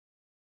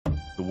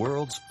the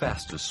world's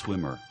fastest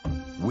swimmer,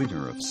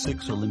 winner of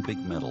 6 Olympic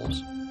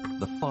medals,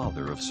 the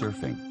father of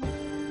surfing.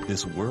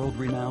 This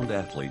world-renowned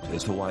athlete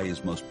is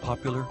Hawaii's most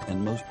popular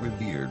and most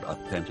revered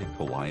authentic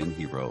Hawaiian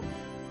hero.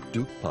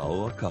 Duke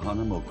Paoa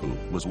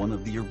Kahanamoku was one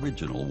of the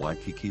original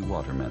Waikiki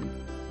watermen.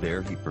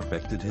 There he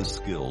perfected his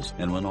skills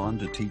and went on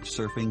to teach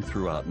surfing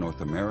throughout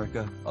North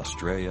America,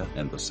 Australia,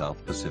 and the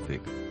South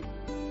Pacific.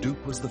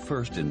 Duke was the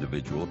first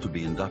individual to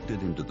be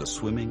inducted into the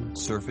Swimming,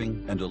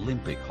 Surfing, and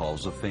Olympic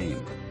Halls of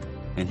Fame,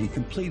 and he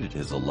completed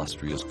his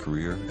illustrious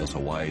career as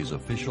Hawaii's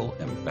official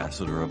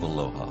ambassador of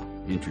Aloha,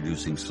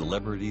 introducing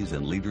celebrities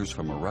and leaders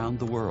from around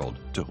the world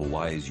to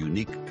Hawaii's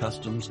unique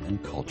customs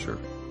and culture.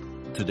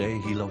 Today,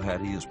 Hilo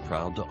Hattie is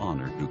proud to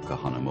honor Duke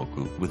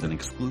Kahanamoku with an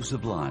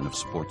exclusive line of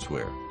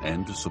sportswear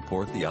and to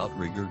support the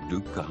outrigger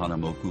Duke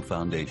Kahanamoku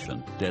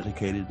Foundation,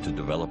 dedicated to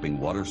developing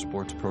water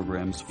sports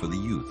programs for the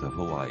youth of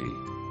Hawaii.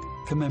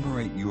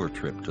 Commemorate your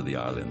trip to the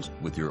islands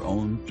with your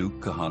own Duke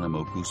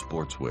Kahanamoku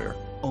sportswear,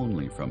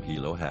 only from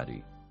Hilo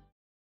Hattie.